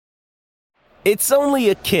It's only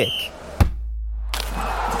a kick,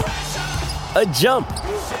 a jump,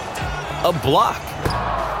 a block.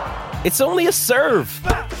 It's only a serve.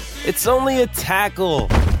 It's only a tackle,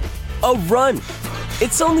 a run.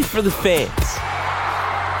 It's only for the fans.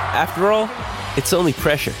 After all, it's only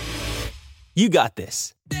pressure. You got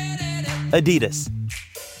this. Adidas.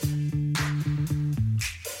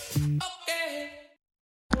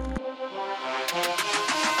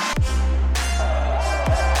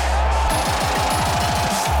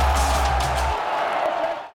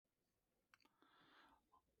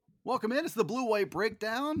 Welcome in. It's the Blue White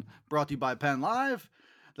Breakdown, brought to you by Penn Live.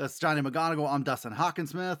 That's Johnny McGonigal. I'm Dustin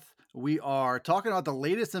Hockensmith. We are talking about the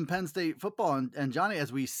latest in Penn State football. And Johnny,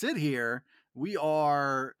 as we sit here, we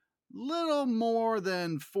are little more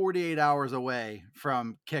than 48 hours away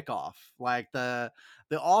from kickoff. Like the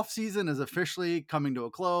off season is officially coming to a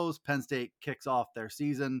close. Penn State kicks off their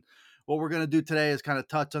season. What we're going to do today is kind of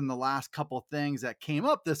touch on the last couple things that came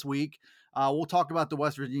up this week. We'll talk about the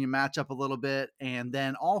West Virginia matchup a little bit, and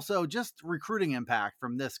then also just recruiting impact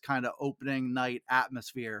from this kind of opening night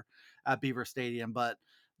atmosphere at Beaver Stadium. But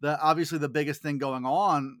obviously the biggest thing going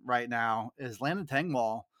on right now is Landon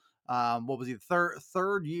Tengwall. What was he,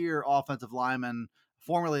 third year offensive lineman,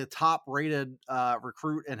 formerly a top rated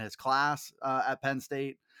recruit in his class at Penn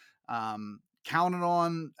State, counted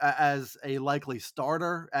on as a likely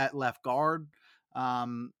starter at left guard.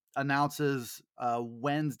 Announces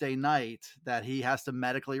Wednesday night that he has to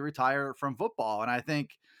medically retire from football. And I think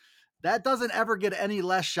that doesn't ever get any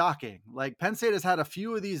less shocking. Like, Penn State has had a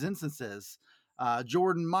few of these instances.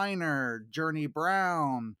 Jordan Minor, Journey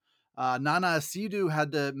Brown, Nana Asidu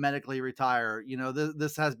had to medically retire. You know,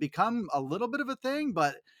 this has become a little bit of a thing,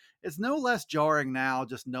 but it's no less jarring now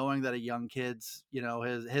just knowing that a young kid's, you know,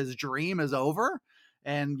 his dream is over,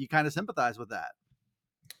 and you kind of sympathize with that.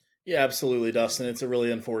 Yeah, absolutely, Dustin. It's a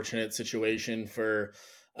really unfortunate situation for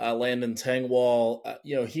Landon Tengwall.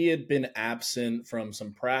 He had been absent from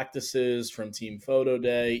some practices, from team photo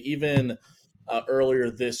day. Even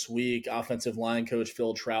earlier this week, offensive line coach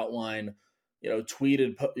Phil Troutline,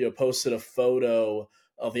 posted a photo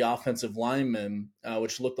of the offensive lineman,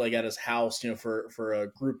 which looked like at his house, for a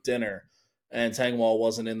group dinner. And Tengwall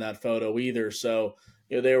wasn't in that photo either. So,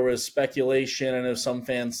 there was speculation. I know some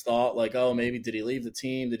fans thought like, oh, maybe did he leave the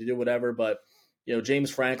team? Did he do whatever? But,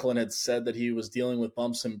 James Franklin had said that he was dealing with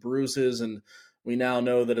bumps and bruises. And we now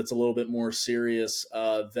know that it's a little bit more serious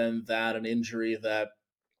than that, an injury that,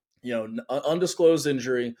 undisclosed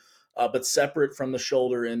injury, but separate from the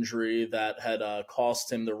shoulder injury that had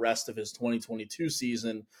cost him the rest of his 2022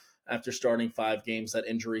 season after starting 5 games. That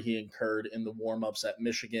injury he incurred in the warmups at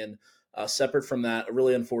Michigan. Separate from that, a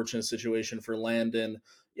really unfortunate situation for Landon.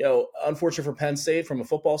 Unfortunate for Penn State from a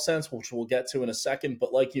football sense, which we'll get to in a second.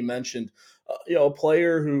 But like you mentioned, a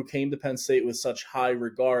player who came to Penn State with such high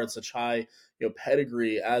regard, such high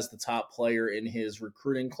pedigree as the top player in his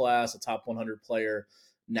recruiting class, a top 100 player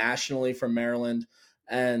nationally from Maryland,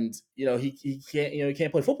 and he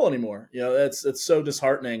can't play football anymore. It's so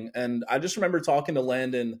disheartening. And I just remember talking to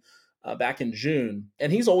Landon back in June.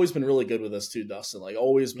 And he's always been really good with us too, Dustin, like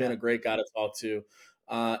always been a great guy to talk to.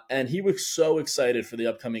 And he was so excited for the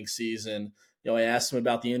upcoming season. I asked him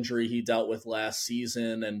about the injury he dealt with last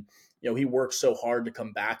season, and, he worked so hard to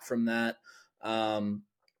come back from that. And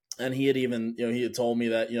he had even, he had told me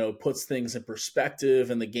that, puts things in perspective,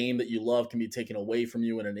 and the game that you love can be taken away from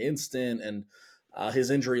you in an instant. And his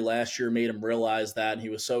injury last year made him realize that, and he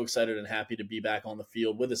was so excited and happy to be back on the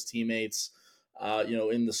field with his teammates,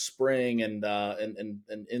 in the spring and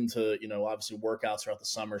into, obviously workouts throughout the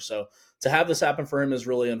summer. So to have this happen for him is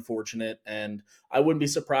really unfortunate. And I wouldn't be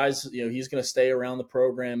surprised, he's going to stay around the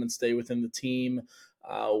program and stay within the team,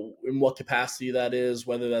 in what capacity that is,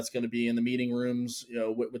 whether that's going to be in the meeting rooms,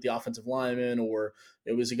 with the offensive linemen, or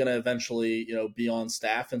is he going to eventually, be on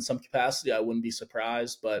staff in some capacity? I wouldn't be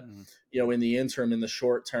surprised. But, in the interim, in the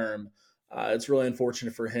short term, it's really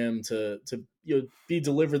unfortunate for him to be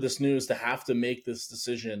delivered this news, to have to make this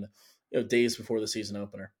decision days before the season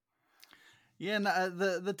opener. Yeah, and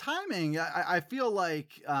the timing, I feel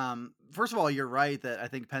like, first of all, you're right that I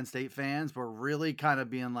think Penn State fans were really kind of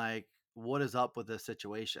being like, what is up with this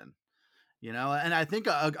situation? And I think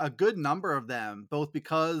a good number of them, both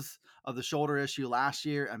because of the shoulder issue last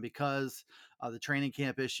year and because of the training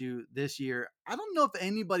camp issue this year, I don't know if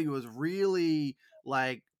anybody was really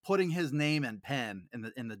like putting his name and pen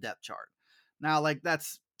in the depth chart. Now, like,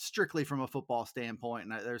 that's strictly from a football standpoint,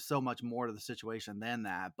 and there's so much more to the situation than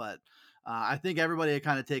that. But I think everybody had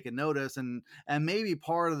kind of taken notice, and maybe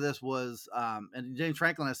part of this was, and James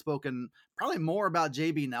Franklin has spoken probably more about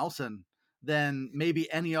JB Nelson than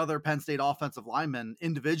maybe any other Penn State offensive lineman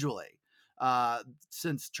individually.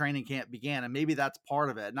 since training camp began. And maybe that's part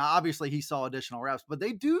of it. Now, obviously he saw additional reps, but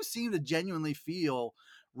they do seem to genuinely feel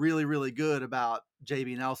really, really good about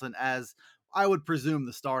JB Nelson as, I would presume,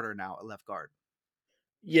 the starter now at left guard.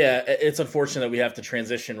 Yeah, it's unfortunate that we have to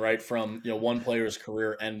transition right from one player's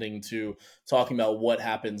career ending to talking about what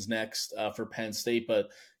happens next for Penn State. But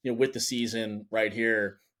with the season right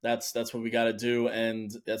here, that's what we got to do,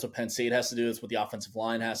 and that's what Penn State has to do. That's what the offensive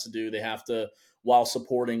line has to do. They have to, while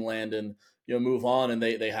supporting Landon, move on, and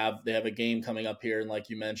they have a game coming up here, and like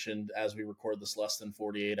you mentioned, as we record this, less than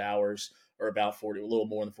 48 hours, or about 40, a little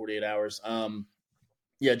more than 48 hours.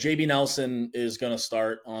 Yeah, JB Nelson is going to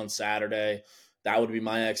start on Saturday. That would be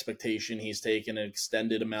my expectation. He's taken an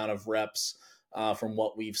extended amount of reps from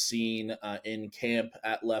what we've seen in camp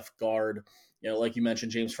at left guard. Like you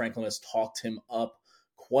mentioned, James Franklin has talked him up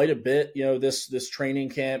quite a bit. This training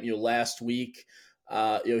camp. Last week,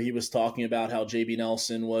 he was talking about how JB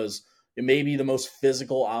Nelson was maybe the most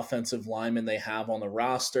physical offensive lineman they have on the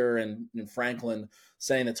roster, and Franklin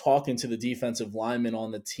saying that talking to the defensive linemen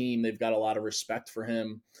on the team, they've got a lot of respect for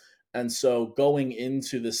him. And so going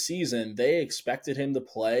into the season, they expected him to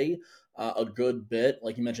play a good bit.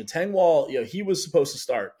 Like you mentioned, Tengwall, he was supposed to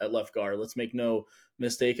start at left guard. Let's make no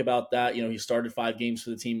mistake about that. He started 5 games for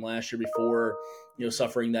the team last year before,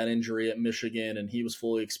 suffering that injury at Michigan, and he was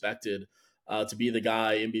fully expected to be the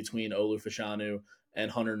guy in between Olu Fashanu and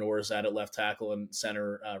Hunter Norris at left tackle and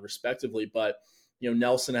center, respectively. But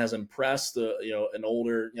Nelson has impressed. An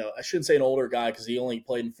older, I shouldn't say an older guy because he only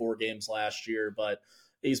played in 4 games last year, but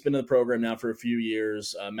he's been in the program now for a few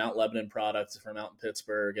years. Mount Lebanon product from out in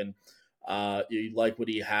Pittsburgh, and you like what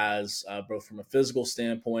he has, both from a physical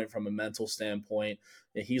standpoint, from a mental standpoint.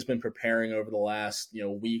 And he's been preparing over the last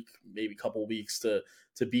week, maybe couple weeks to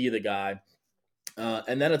be the guy.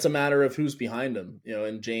 And then it's a matter of who's behind him.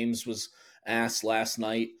 And James was asked last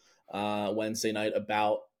night, Wednesday night,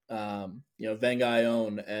 about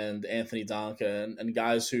Vengayon and Anthony Donka and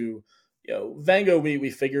guys who, Vengo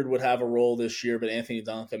we figured would have a role this year, but Anthony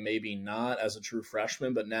Donka maybe not as a true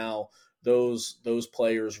freshman. But now those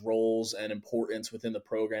players' roles and importance within the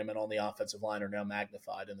program and on the offensive line are now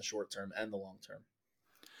magnified in the short term and the long term.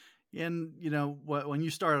 And, when you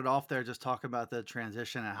started off there, just talking about the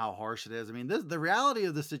transition and how harsh it is. I mean, the reality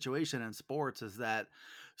of the situation in sports is that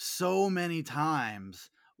so many times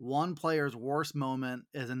one player's worst moment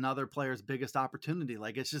is another player's biggest opportunity.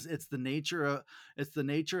 Like it's the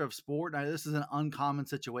nature of sport. Now, this is an uncommon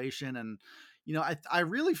situation. And, I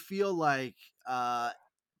really feel like,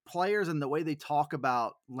 players and the way they talk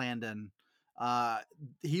about Landon,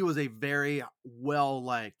 he was a very well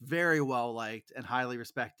liked and highly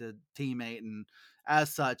respected teammate. And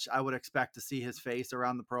as such, I would expect to see his face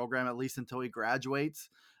around the program, at least until he graduates,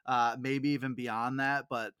 maybe even beyond that.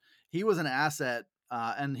 But he was an asset,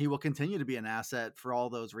 and he will continue to be an asset for all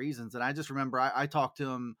those reasons. And I just remember I talked to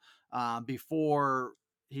him before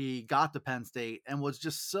he got to Penn State and was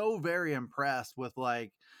just so very impressed with,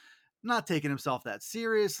 like, not taking himself that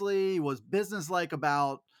seriously, was businesslike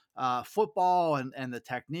about football and the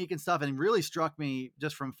technique and stuff. And it really struck me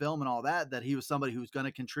just from film and all that he was somebody who's going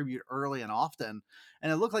to contribute early and often.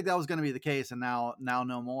 And it looked like that was going to be the case. And now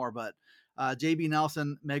no more. But JB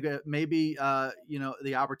Nelson, maybe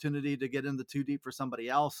the opportunity to get into too deep for somebody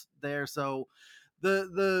else there. So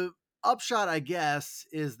the upshot, I guess,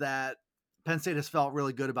 is that Penn State has felt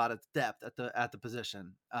really good about its depth at the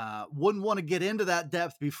position. Wouldn't want to get into that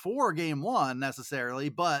depth before game one necessarily,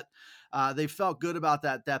 but they felt good about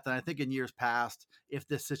that depth. And I think in years past, if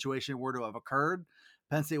this situation were to have occurred,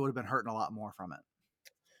 Penn State would have been hurting a lot more from it.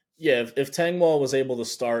 Yeah, if Tengwall was able to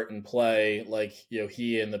start and play like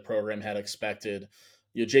he and the program had expected,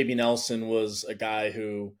 JB Nelson was a guy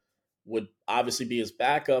who would obviously be his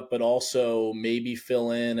backup, but also maybe fill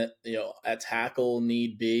in at tackle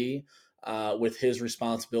need be. With his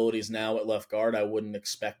responsibilities now at left guard, I wouldn't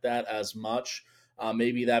expect that as much.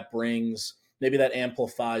 Maybe that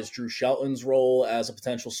amplifies Drew Shelton's role as a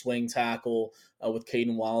potential swing tackle, with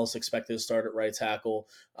Caden Wallace expected to start at right tackle.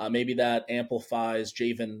 Maybe that amplifies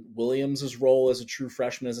Javen Williams' role as a true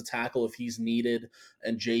freshman as a tackle if he's needed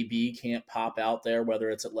and JB can't pop out there,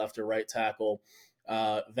 whether it's at left or right tackle.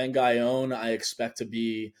 Vengayon, I expect to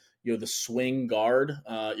be the swing guard,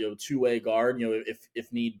 two-way guard,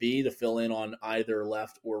 if need be, to fill in on either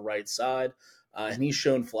left or right side. And he's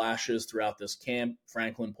shown flashes throughout this camp.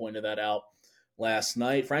 Franklin pointed that out last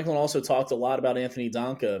night. Franklin also talked a lot about Anthony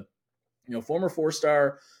Donka, former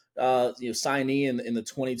 4-star, signee in the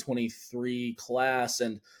 2023 class.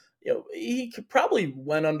 And, he probably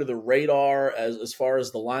went under the radar as far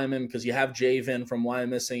as the lineman, because you have Javen from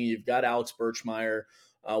Wyomissing, you've got Alex Birchmeyer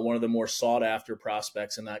one of the more sought after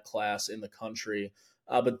prospects in that class in the country.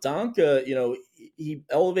 But Donka, he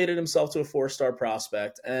elevated himself to a 4-star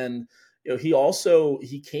prospect, and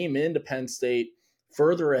he came into Penn State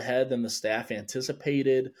further ahead than the staff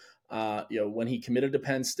anticipated. When he committed to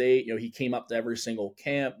Penn State, he came up to every single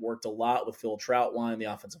camp, worked a lot with Phil Troutline, the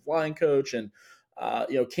offensive line coach, and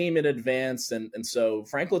came in advanced. And so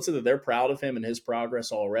Franklin said that they're proud of him and his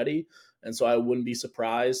progress already. And so I wouldn't be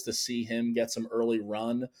surprised to see him get some early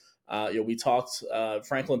run. Franklin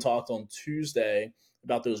talked on Tuesday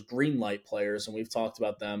about those green light players, and we've talked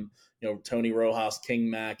about them. Tony Rojas, King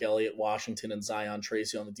Mack, Elliott Washington, and Zion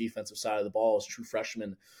Tracy on the defensive side of the ball as true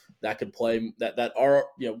freshmen that could play, that are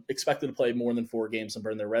expected to play more than 4 games and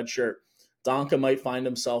burn their red shirt. Donka might find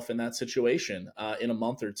himself in that situation in a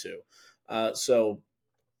month or two. So,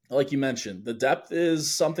 like you mentioned, the depth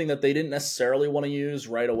is something that they didn't necessarily want to use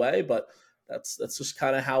right away, but that's just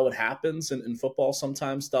kind of how it happens in football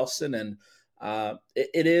sometimes, Dustin. And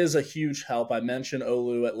it is a huge help. I mentioned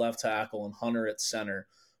Olu at left tackle and Hunter at center.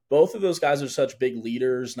 Both of those guys are such big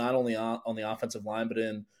leaders, not only on the offensive line, but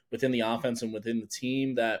within the offense and within the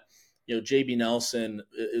team, that JB Nelson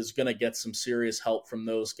is going to get some serious help from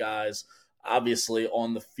those guys. Obviously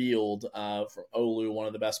on the field, from Olu, one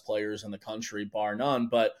of the best players in the country, bar none,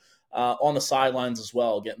 but on the sidelines as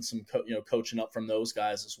well, getting some coaching up from those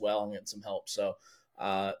guys as well and getting some help. So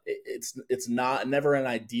it's never an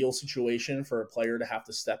ideal situation for a player to have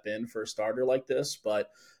to step in for a starter like this, but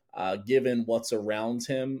given what's around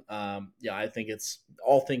him, I think it's,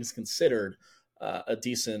 all things considered, a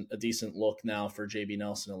decent look now for JB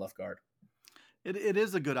Nelson at left guard. It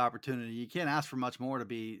is a good opportunity. You can't ask for much more to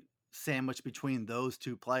be sandwiched between those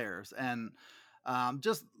two players. And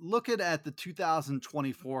just looking at the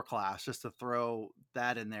 2024 class, just to throw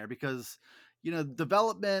that in there, because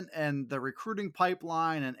development and the recruiting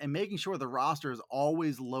pipeline and making sure the roster is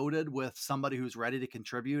always loaded with somebody who's ready to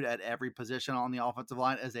contribute at every position on the offensive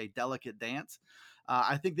line is a delicate dance.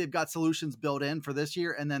 I think they've got solutions built in for this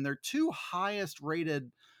year. And then their 2 highest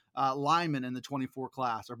rated linemen in the 24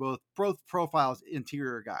 class are both profiles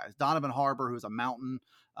interior guys. Donovan Harbor, who's a mountain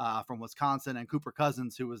from Wisconsin, and Cooper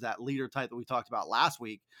Cousins, who was that leader type that we talked about last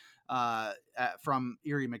week from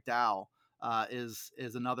Erie McDowell. Is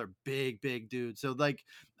another big dude. So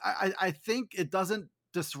I think it doesn't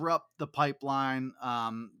disrupt the pipeline.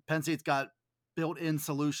 Penn State's got built-in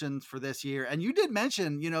solutions for this year. And you did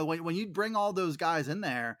mention, when you bring all those guys in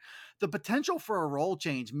there, the potential for a role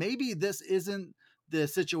change. Maybe this isn't the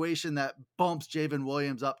situation that bumps Javen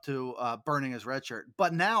Williams up to burning his red shirt,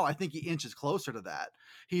 but now I think he inches closer to that.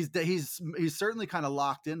 He's certainly kind of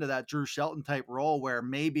locked into that Drew Shelton type role where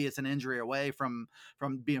maybe it's an injury away from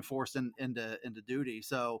being forced into duty.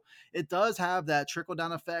 So it does have that trickle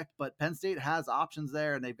down effect, but Penn State has options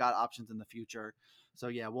there, and they've got options in the future. So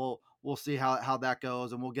yeah, we'll see how that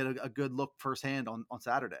goes, and we'll get a good look firsthand on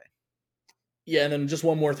Saturday. Yeah, and then just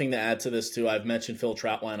one more thing to add to this too. I've mentioned Phil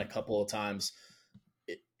Troutline a couple of times.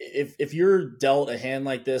 If you're dealt a hand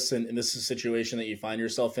like this, and this is a situation that you find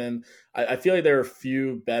yourself in, I feel like there are a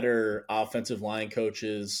few better offensive line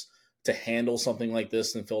coaches to handle something like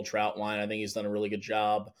this than Phil Troutline. I think he's done a really good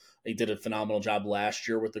job. He did a phenomenal job last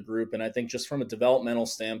year with the group. And I think just from a developmental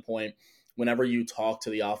standpoint, whenever you talk to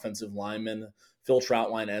the offensive lineman, Phil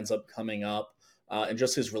Troutline ends up coming up. And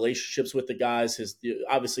just his relationships with the guys,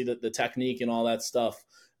 obviously the technique and all that stuff.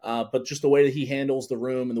 But just the way that he handles the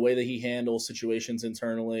room and the way that he handles situations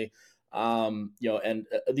internally, and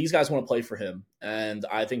these guys want to play for him. And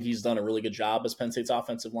I think he's done a really good job as Penn State's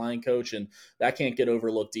offensive line coach. And that can't get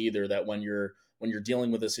overlooked either, that when you're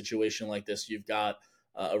dealing with a situation like this, you've got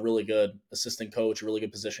a really good assistant coach, a really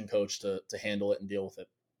good position coach to handle it and deal with it.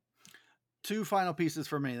 2 final pieces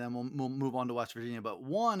for me, then we'll move on to West Virginia. But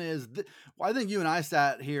one is, I think you and I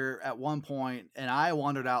sat here at one point and I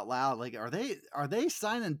wondered out loud, like, are they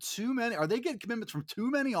signing too many? Are they getting commitments from too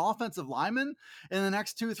many offensive linemen in the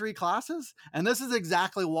next 2-3 classes? And this is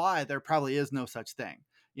exactly why there probably is no such thing.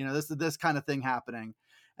 This kind of thing happening.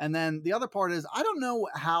 And then the other part is, I don't know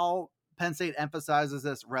how Penn State emphasizes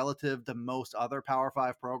this relative to most other Power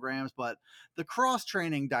 5 programs, but the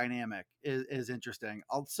cross-training dynamic is interesting.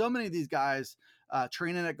 So many of these guys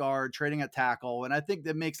training at guard, training at tackle, and I think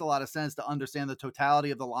that makes a lot of sense to understand the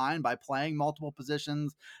totality of the line by playing multiple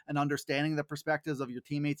positions and understanding the perspectives of your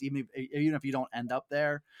teammates, even if you don't end up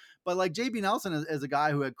there. But like JB Nelson is a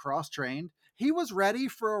guy who had cross-trained. He was ready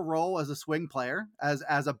for a role as a swing player, as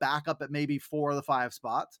a backup at maybe 4 of the 5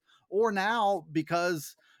 spots, or now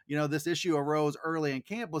because this issue arose early in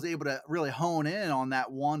camp, was able to really hone in on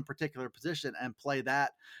that one particular position and play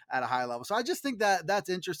that at a high level. So I just think that that's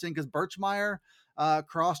interesting because Birchmeier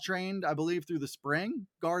cross-trained, I believe, through the spring.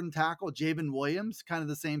 Guard and tackle, Javen Williams, kind of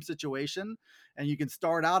the same situation. And you can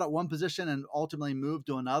start out at one position and ultimately move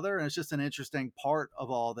to another. And it's just an interesting part of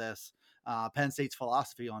all this, Penn State's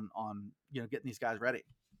philosophy on getting these guys ready.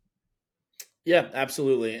 Yeah,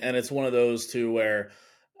 absolutely. And it's one of those too where,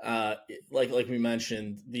 like we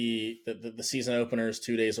mentioned, the season opener is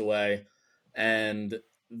 2 days away, and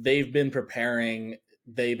they've been preparing,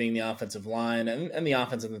 they being the offensive line and the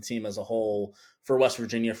offense and the team as a whole, for West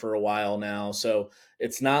Virginia for a while now. So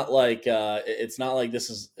it's not like this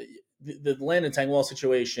is the Landon Tengwall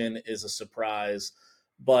situation is a surprise,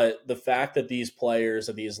 but the fact that these players,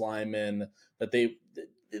 that these linemen,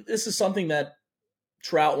 this is something that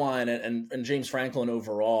Troutline and James Franklin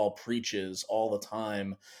overall preaches all the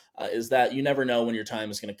time, is that you never know when your time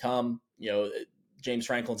is going to come. James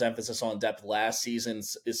Franklin's emphasis on depth last season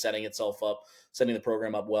is setting the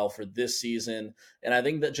program up well for this season. And I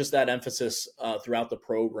think that just that emphasis throughout the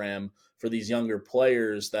program for these younger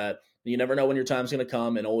players, that you never know when your time is going to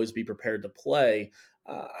come, and always be prepared to play.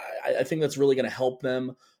 I think that's really going to help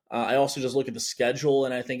them. I also just look at the schedule,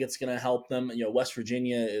 and I think it's going to help them. West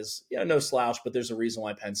Virginia is no slouch, but there's a reason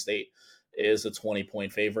why Penn State is a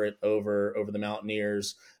 20-point favorite over the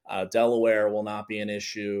Mountaineers. Delaware will not be an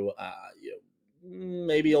issue.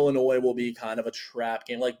 Maybe Illinois will be kind of a trap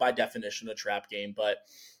game, like by definition a trap game. But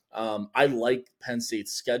I like Penn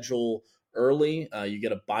State's schedule early. You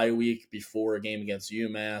get a bye week before a game against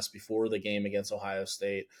UMass, before the game against Ohio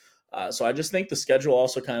State. So I just think the schedule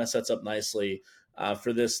also kind of sets up nicely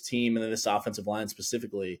for this team and this offensive line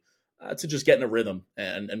specifically to just get in a rhythm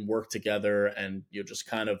and work together, and just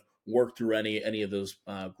kind of work through any of those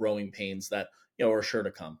growing pains that are sure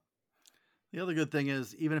to come. The other good thing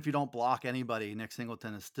is, even if you don't block anybody, Nick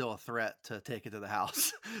Singleton is still a threat to take it to the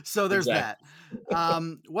house. So there's Exactly.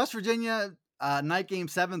 that. West Virginia, night game,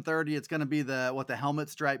 7:30. It's going to be the helmet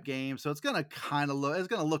stripe game. So it's going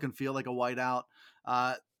to look and feel like a whiteout.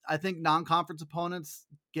 I think non-conference opponents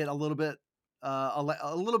get a little bit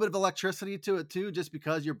of electricity to it too, just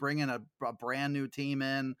because you're bringing a brand new team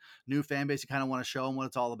in, new fan base. You kind of want to show them what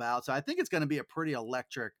it's all about. So I think it's going to be a pretty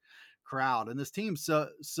electric crowd, and this team's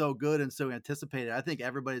so good and so anticipated. I think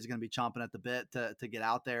everybody's going to be chomping at the bit to get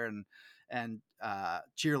out there and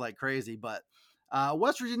cheer like crazy. But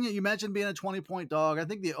West Virginia, you mentioned being a 20-point dog. I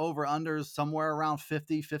think the over-under is somewhere around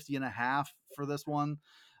 50 and a half for this one.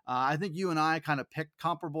 I think you and I kind of picked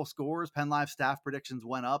comparable scores. Penn Live staff predictions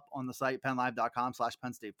went up on the site,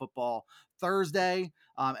 PennLive.com/Penn State football Thursday.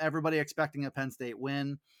 Everybody expecting a Penn State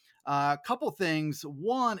win. A couple things.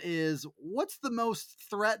 One is, what's the most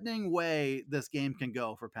threatening way this game can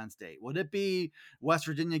go for Penn State? Would it be West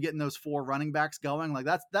Virginia getting those 4 running backs going? Like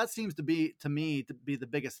that seems to me to be the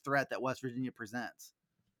biggest threat that West Virginia presents.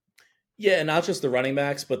 Yeah, and not just the running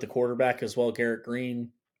backs, but the quarterback as well, Garrett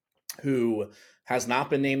Green, who has not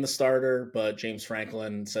been named the starter, but James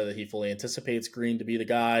Franklin said that he fully anticipates Green to be the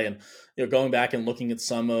guy. And going back and looking at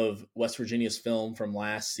some of West Virginia's film from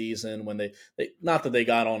last season, when they not that they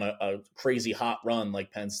got on a crazy hot run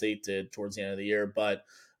like Penn State did towards the end of the year, but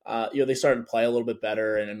they started to play a little bit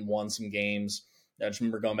better and won some games. I just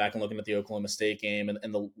remember going back and looking at the Oklahoma State game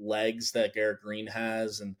and the legs that Garrett Green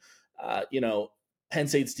has, and Penn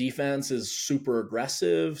State's defense is super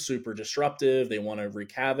aggressive, super disruptive. They want to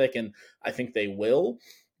wreak havoc, and I think they will.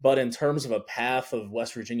 But in terms of a path of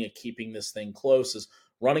West Virginia keeping this thing close, is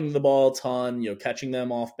running the ball a ton, catching them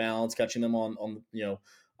off balance, catching them on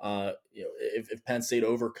if Penn State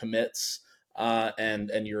overcommits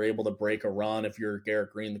and you're able to break a run if you're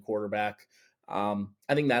Garrett Green, the quarterback. I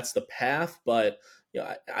think that's the path, but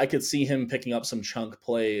I could see him picking up some chunk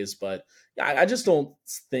plays, but I just don't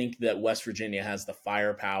think that West Virginia has the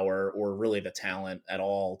firepower or really the talent at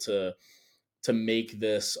all to make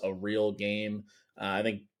this a real game. I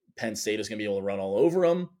think Penn State is going to be able to run all over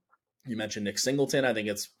them. You mentioned Nick Singleton. I think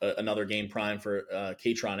it's another game prime for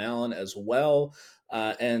Katron Allen as well.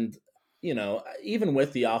 And even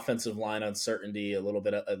with the offensive line uncertainty, a little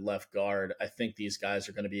bit at left guard, I think these guys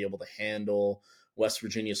are going to be able to handle West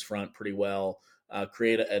Virginia's front pretty well,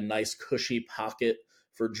 create a nice cushy pocket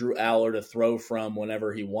for Drew Aller to throw from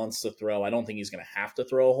whenever he wants to throw. I don't think he's going to have to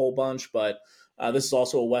throw a whole bunch, but this is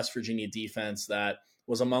also a West Virginia defense that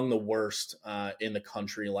was among the worst in the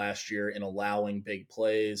country last year in allowing big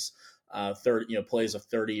plays, plays of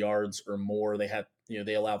 30 yards or more.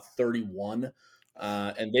 They allowed 31.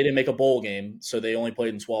 And they didn't make a bowl game, so they only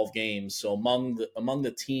played in 12 games. So among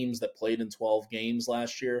the teams that played in 12 games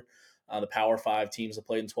last year, the Power 5 teams that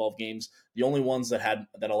played in 12 games, the only ones that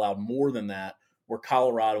allowed more than that were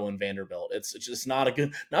Colorado and Vanderbilt. It's just not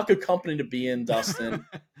good company to be in, Dustin.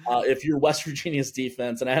 If you're West Virginia's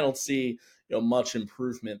defense, and I don't see much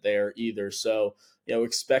improvement there either. So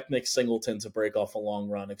expect Nick Singleton to break off a long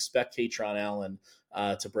run. Expect Katron Allen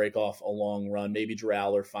to break off a long run. Maybe Drew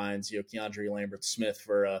Aller finds Keandre Lambert-Smith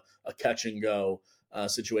for a catch and go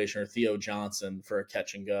situation, or Theo Johnson for a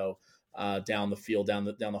catch and go down the field, down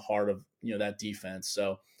the heart of that defense.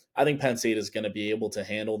 So I think Penn State is going to be able to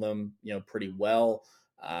handle them pretty well.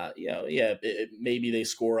 Maybe they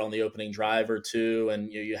score on the opening drive or two,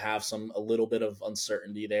 and you have a little bit of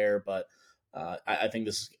uncertainty there, but I think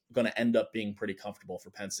this is going to end up being pretty comfortable for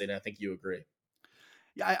Penn State, and I think you agree.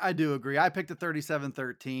 Yeah, I do agree. I picked a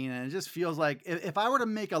 37-13, and it just feels like if I were to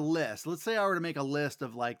make a list, let's say I were to make a list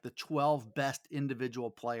of like the 12 best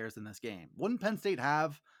individual players in this game, wouldn't Penn State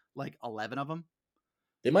have like 11 of them?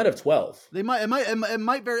 They might have 12. It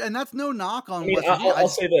might very, and that's no knock on West Virginia.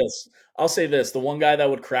 I'll say this. The one guy that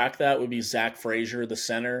would crack that would be Zach Frazier, the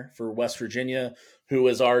center for West Virginia, who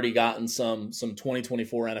has already gotten some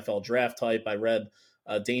 2024 NFL draft hype. I read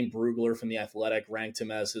Dane Brugler from The Athletic ranked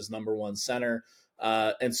him as his number one center.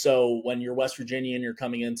 And so when you're West Virginia and you're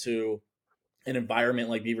coming into an environment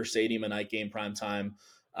like Beaver Stadium, a night game, primetime,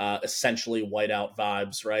 essentially whiteout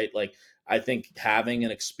vibes, right? Like, I think having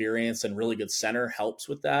an experienced and really good center helps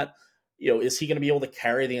with that. Is he going to be able to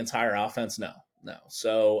carry the entire offense? No.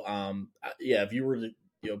 So, if you were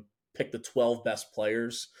to pick the 12 best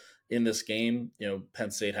players in this game,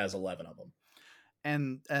 Penn State has 11 of them.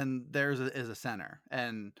 And theirs is a center,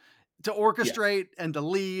 and to orchestrate and to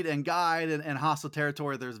lead and guide and hostile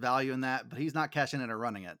territory, there's value in that, but he's not catching it or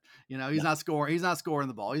running it. He's not scoring. He's not scoring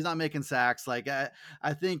the ball. He's not making sacks. Like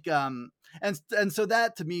I think, and so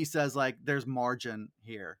that to me says like there's margin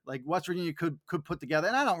here. Like West Virginia could put together,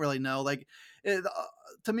 and I don't really know. Like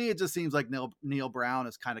to me, it just seems like Neil Brown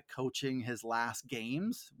is kind of coaching his last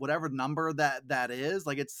games, whatever number that is.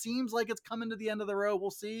 Like it seems like it's coming to the end of the road. We'll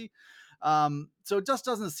see. So it just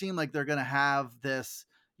doesn't seem like they're going to have this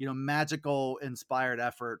magical inspired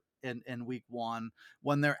effort in week one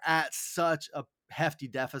when they're at such a hefty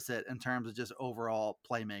deficit in terms of just overall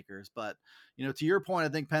playmakers. But, to your point, I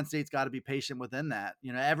think Penn State's got to be patient within that.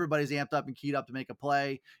 Everybody's amped up and keyed up to make a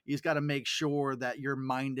play. You just got to make sure that you're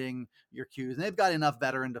minding your cues. And they've got enough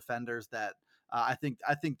veteran defenders that I think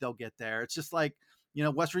they'll get there. It's just like,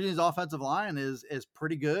 West Virginia's offensive line is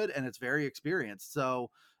pretty good and it's very experienced. So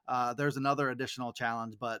there's another additional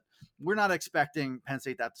challenge, but we're not expecting Penn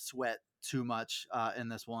State to have to sweat too much in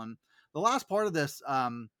this one. The last part of this,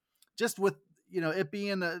 just with it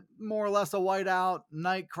being more or less a whiteout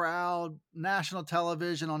night crowd, national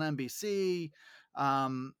television on NBC.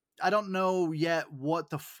 I don't know yet what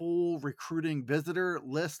the full recruiting visitor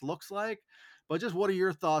list looks like, but just what are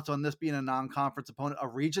your thoughts on this being a non-conference opponent, a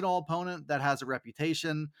regional opponent that has a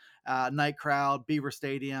reputation, night crowd, Beaver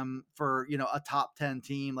Stadium for, a top 10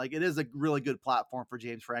 team? Like it is a really good platform for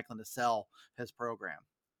James Franklin to sell his program.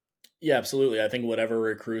 Yeah, absolutely. I think whatever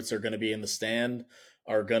recruits are going to be in the stand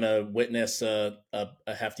are going to witness a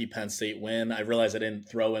hefty Penn State win. I realize I didn't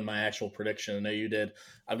throw in my actual prediction. I know you did.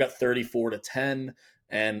 I've got 34-10.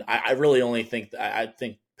 And I really only think, I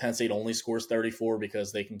think Penn State only scores 34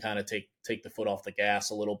 because they can kind of take the foot off the gas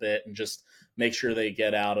a little bit and just make sure they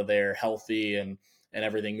get out of there healthy and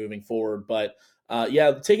everything moving forward. But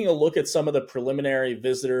taking a look at some of the preliminary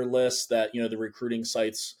visitor lists that, the recruiting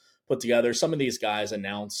sites put together, some of these guys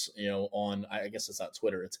announce, on, I guess it's not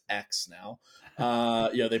Twitter, it's X now.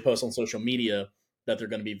 They post on social media that they're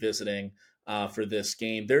going to be visiting for this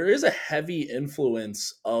game. There is a heavy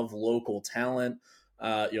influence of local talent,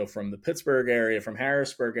 from the Pittsburgh area, from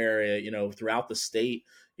Harrisburg area, throughout the state,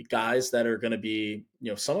 guys that are going to be,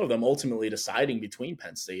 some of them ultimately deciding between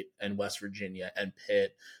Penn State and West Virginia and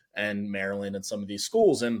Pitt and Maryland and some of these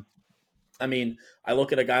schools. And I mean, I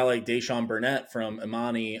look at a guy like Deshaun Burnett from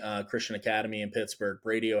Imani Christian Academy in Pittsburgh,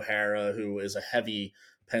 Brady O'Hara, who is a heavy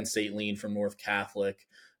Penn State lean from North Catholic.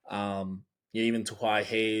 Even Tukwai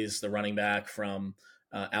Hayes, the running back from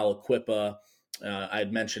Aliquippa. I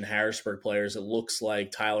had mentioned Harrisburg players. It looks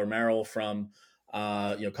like Tyler Merrill from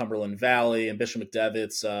Cumberland Valley and Bishop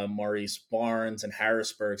McDevitt's Maurice Barnes and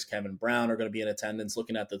Harrisburg's Kevin Brown are going to be in attendance.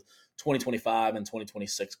 Looking at the 2025 and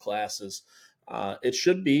 2026 classes, it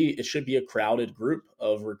should be a crowded group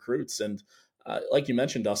of recruits. And like you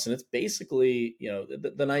mentioned, Dustin, it's basically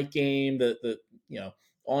the night game, the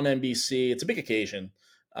on NBC. It's a big occasion,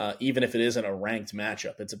 even if it isn't a ranked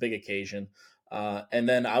matchup. It's a big occasion. And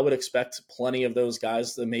then I would expect plenty of those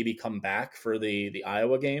guys to maybe come back for the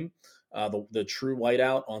Iowa game, the true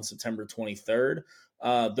whiteout on September 23rd.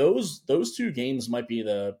 Those two games might be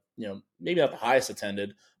the maybe not the highest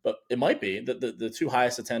attended, but it might be the two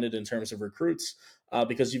highest attended in terms of recruits,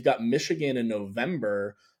 because you've got Michigan in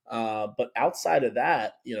November. But outside of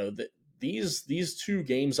that, these two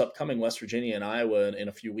games upcoming, West Virginia and Iowa, in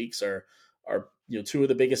a few weeks are two of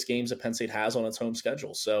the biggest games that Penn State has on its home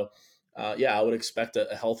schedule. So I would expect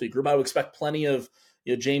a healthy group. I would expect plenty of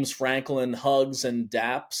James Franklin hugs and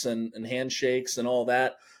daps and handshakes and all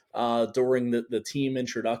that during the team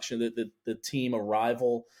introduction, the team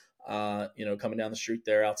arrival, coming down the street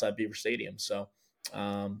there outside Beaver Stadium. So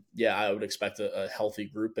I would expect a healthy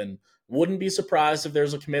group, and wouldn't be surprised if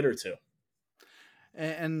there's a commit or two.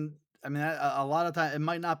 And I mean, a lot of time it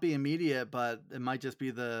might not be immediate, but it might just be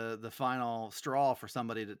the final straw for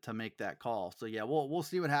somebody to make that call. So yeah, we'll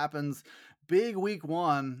see what happens. Big week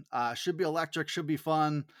one, should be electric, should be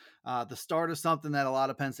fun. The start of something that a lot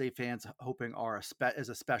of Penn State fans hoping is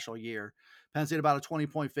a special year. Penn State about a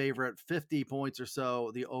 20-point favorite, 50 points or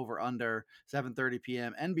so. The over under 7:30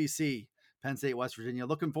 p.m. NBC. Penn State-West Virginia.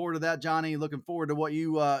 Looking forward to that, Johnny. Looking forward to what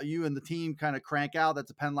you and the team kind of crank out. That's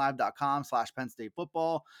at PennLive.com/Penn State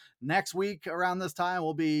football. Next week around this time,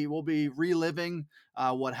 we'll be reliving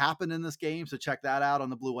what happened in this game. So check that out on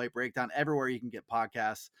the Blue White Breakdown everywhere you can get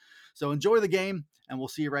podcasts. So enjoy the game, and we'll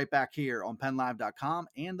see you right back here on PennLive.com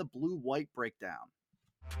and the Blue White Breakdown.